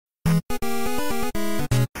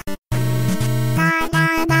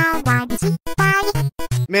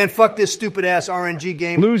Man, fuck this stupid-ass RNG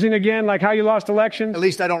game. Losing again, like how you lost elections? At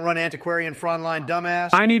least I don't run antiquarian frontline,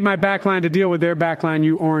 dumbass. I need my backline to deal with their backline,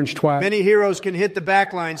 you orange twat. Many heroes can hit the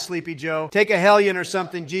backline, Sleepy Joe. Take a Hellion or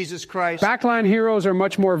something, Jesus Christ. Backline heroes are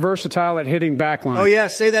much more versatile at hitting backline. Oh, yeah,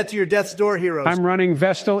 say that to your Death's Door heroes. I'm running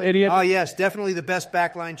Vestal, idiot. Oh, yes, definitely the best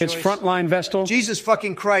backline choice. It's frontline Vestal. Jesus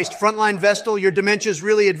fucking Christ, frontline Vestal, your dementia's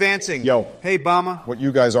really advancing. Yo. Hey, Bama. What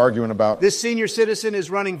you guys arguing about? This senior citizen is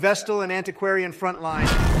running Vestal and antiquarian frontline.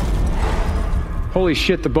 Holy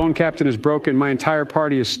shit, the Bone Captain is broken. My entire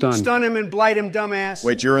party is stunned. Stun him and blight him, dumbass.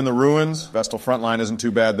 Wait, you're in the ruins? Vestal frontline isn't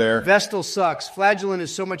too bad there. Vestal sucks. Flagellant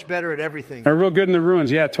is so much better at everything. They're real good in the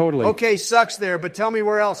ruins, yeah, totally. Okay, sucks there, but tell me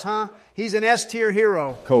where else, huh? He's an S-tier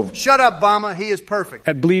hero. Cove. Shut up, Bama. He is perfect.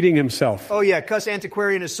 At bleeding himself. Oh, yeah, cuss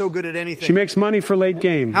antiquarian is so good at anything. She makes money for late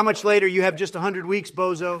game. How much later? You have just 100 weeks,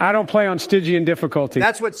 bozo. I don't play on Stygian difficulty.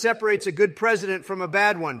 That's what separates a good president from a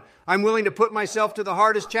bad one. I'm willing to put myself to the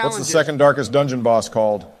hardest challenges. What's the second darkest dungeon boss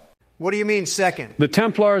called? What do you mean, second? The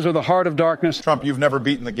Templars are the heart of darkness. Trump, you've never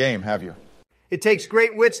beaten the game, have you? It takes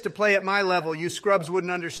great wits to play at my level. You scrubs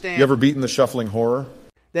wouldn't understand. You ever beaten the shuffling horror?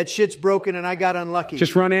 That shit's broken and I got unlucky.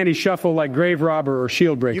 Just run anti-shuffle like Grave Robber or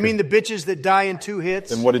Shield Breaker. You mean the bitches that die in 2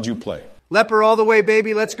 hits? Then what did you play? Leper all the way,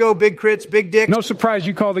 baby. Let's go. Big crits, big dicks. No surprise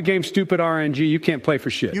you call the game stupid RNG. You can't play for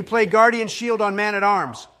shit. You play Guardian Shield on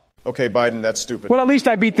Man-at-Arms. Okay, Biden, that's stupid. Well, at least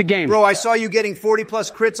I beat the game. Bro, I saw you getting 40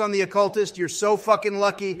 plus crits on the Occultist. You're so fucking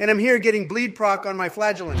lucky. And I'm here getting bleed proc on my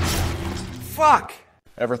Flagellant. Fuck.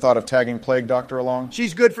 Ever thought of tagging Plague Doctor along?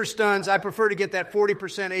 She's good for stuns. I prefer to get that 40%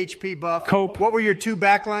 HP buff. Cope. What were your 2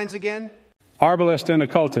 backlines again? Arbalest and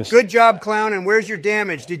Occultist. Good job, Clown. And where's your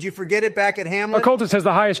damage? Did you forget it back at Hamlet? Occultist has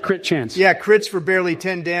the highest crit chance. Yeah, crits for barely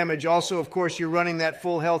 10 damage. Also, of course, you're running that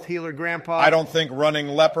full health healer, Grandpa. I don't think running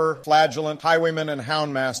Leper, Flagellant, Highwayman, and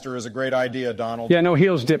Houndmaster is a great idea, Donald. Yeah, no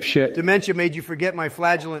heals, dipshit. Dementia made you forget my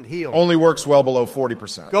Flagellant heal. Only works well below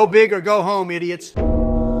 40%. Go big or go home, idiots.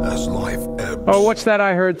 As life ebbs, Oh, what's that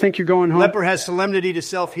I heard? Think you're going home? Leper has solemnity to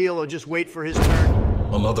self-heal or just wait for his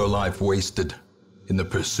turn. another life wasted in the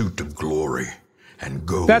pursuit of glory and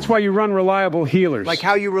gold. That's why you run reliable healers. Like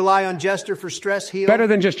how you rely on Jester for stress heal. Better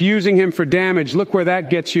than just using him for damage. Look where that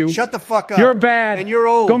gets you. Shut the fuck up. You're bad. And you're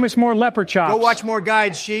old. Go miss more leper chops. Go watch more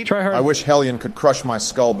guides, sheep. Try her. I wish Hellion could crush my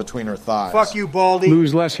skull between her thighs. Fuck you, Baldy.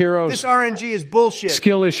 Lose less heroes. This RNG is bullshit.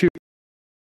 Skill issue.